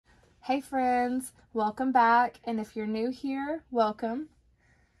Hey friends, welcome back, and if you're new here, welcome.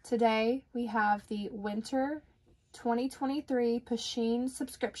 Today we have the Winter 2023 Pusheen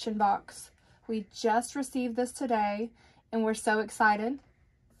subscription box. We just received this today and we're so excited.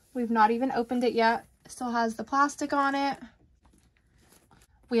 We've not even opened it yet. It still has the plastic on it.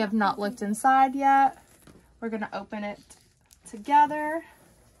 We have not looked inside yet. We're gonna open it together.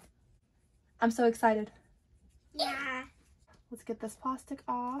 I'm so excited. Yeah. Let's get this plastic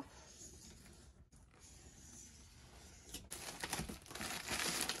off.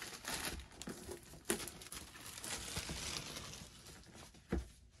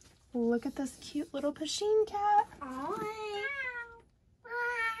 Look at this cute little Pusheen cat.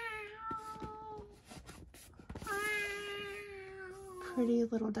 Pretty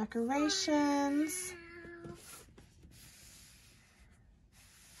little decorations.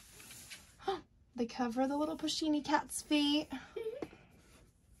 They cover the little Pusheenie cat's feet.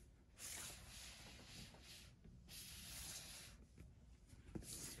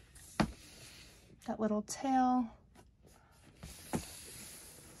 That little tail.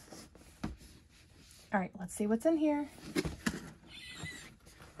 All right, let's see what's in here.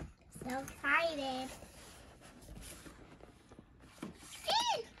 So excited.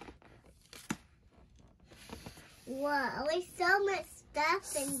 Whoa, there's so much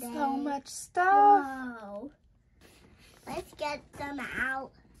stuff in there. So much stuff. Whoa. Let's get them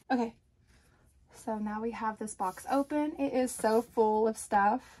out. Okay, so now we have this box open. It is so full of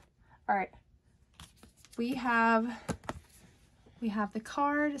stuff. All right, we have the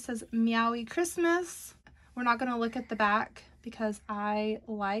card. It says Meowie Christmas. We're not gonna look at the back because I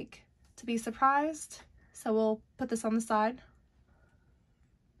like to be surprised. So we'll put this on the side.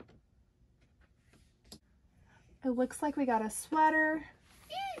 It looks like we got a sweater.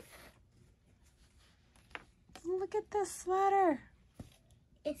 Look at this sweater.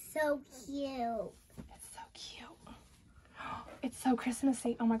 It's so cute. It's so cute. It's so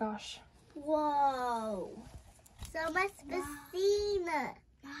Christmassy. Oh my gosh. Whoa. So much piscina.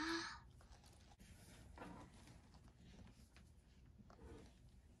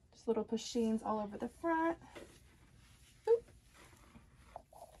 Just little Pusheens all over the front. Oop.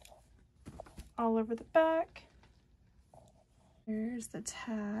 All over the back. Here's the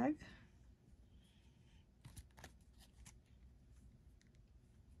tag.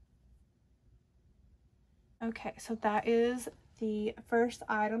 Okay, so that is the first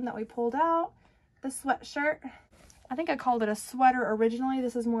item that we pulled out, the sweatshirt. I think I called it a sweater originally.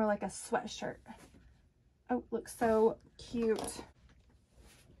 This is more like a sweatshirt. Oh, looks so cute.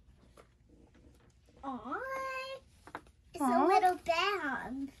 Aww. It's Aww. a little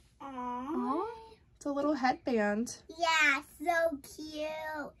band. Aww. It's a little headband. Yeah, so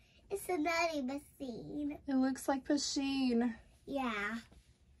cute. It's a nutty machine. It looks like Pusheen. Yeah.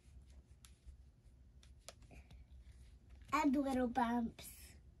 And little bumps.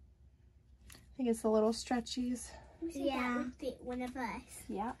 I think it's the little stretchies. Yeah. That would fit one of us.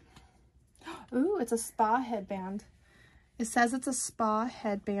 Yeah. Ooh, it's a spa headband. It says it's a spa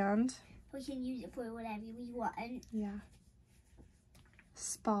headband. We can use it for whatever we want. Yeah.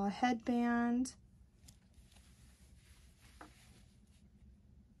 Spa headband.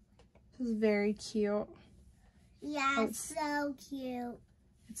 This is very cute. Yeah, Oh, it's so cute.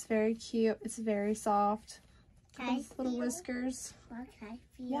 It's very cute. It's very soft. Can Those little whiskers. Okay.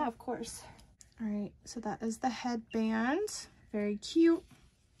 Yeah, of course. All right, so that is the headband. Very cute.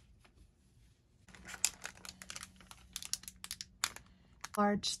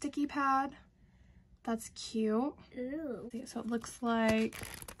 Large sticky pad. That's cute. Ooh. So it looks like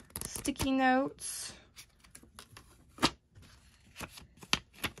sticky notes.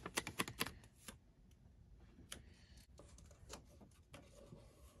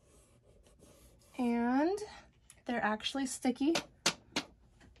 And they're actually sticky.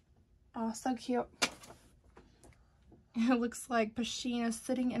 Oh, so cute. It looks like Pusheen is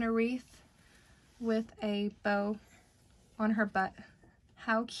sitting in a wreath with a bow on her butt.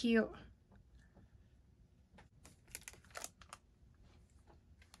 How cute.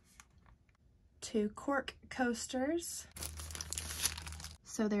 Two cork coasters.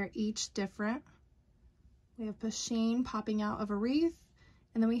 So they're each different. We have Pusheen popping out of a wreath,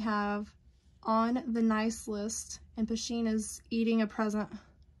 and then we have On the Nice List, and Pusheen is eating a present.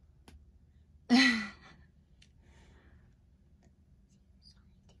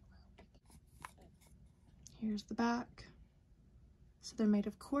 Here's the back. So they're made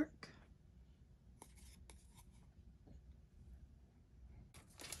of cork.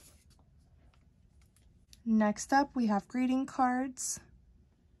 Next up, we have greeting cards.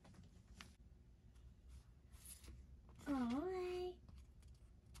 Alright.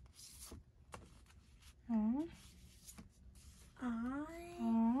 Aww.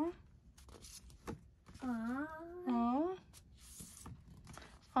 Aww. Aww.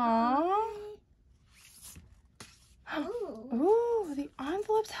 Aww. Ooh, the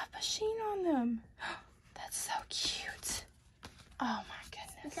envelopes have Pusheen on them. That's so cute. Oh my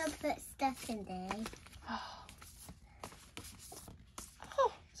goodness. You can put stuff in there. Oh.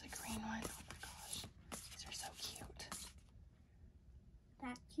 Oh, it's a green one. Oh my gosh. These are so cute.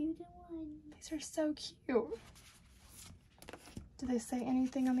 That cute one. These are so cute. Do they say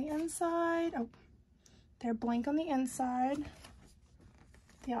anything on the inside? Oh, they're blank on the inside.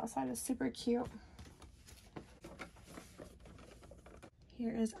 The outside is super cute.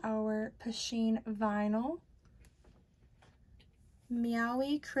 Here is our Pusheen vinyl.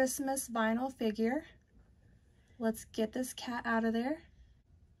 Meowie Christmas vinyl figure. Let's get this cat out of there.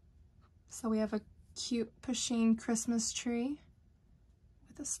 So we have a cute Pusheen Christmas tree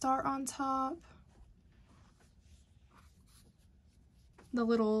with a star on top. The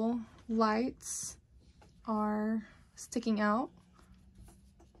little lights are sticking out.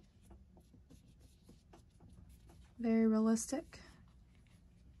 Very realistic.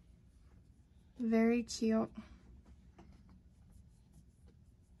 Very cute.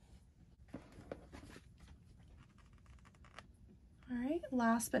 All right,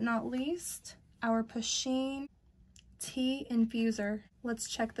 last but not least, our Pusheen tea infuser. Let's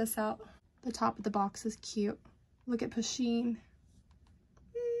check this out. The top of the box is cute. Look at Pusheen.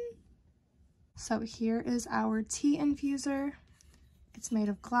 So here is our tea infuser. It's made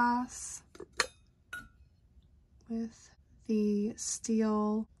of glass with the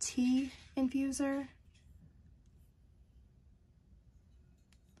steel tea infuser.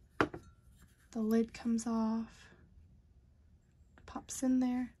 The lid comes off, pops in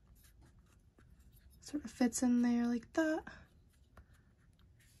there, sort of fits in there like that.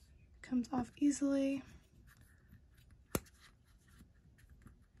 Comes off easily.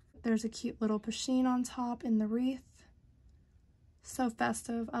 There's a cute little Pusheen on top in the wreath. So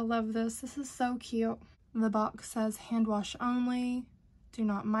festive. I love this. This is so cute. The box says hand wash only. Do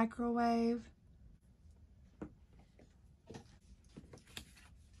not microwave.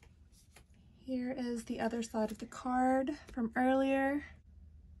 Here is the other side of the card from earlier.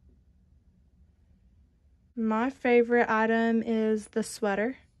 My favorite item is the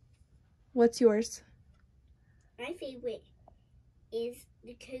sweater. What's yours? My favorite is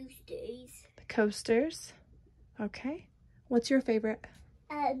the coasters. The coasters. Okay. What's your favorite?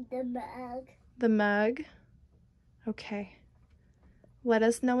 The mug. The mug. Okay. Let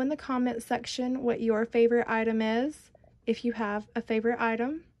us know in the comment section what your favorite item is, if you have a favorite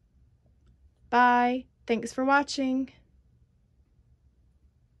item. Bye. Thanks for watching.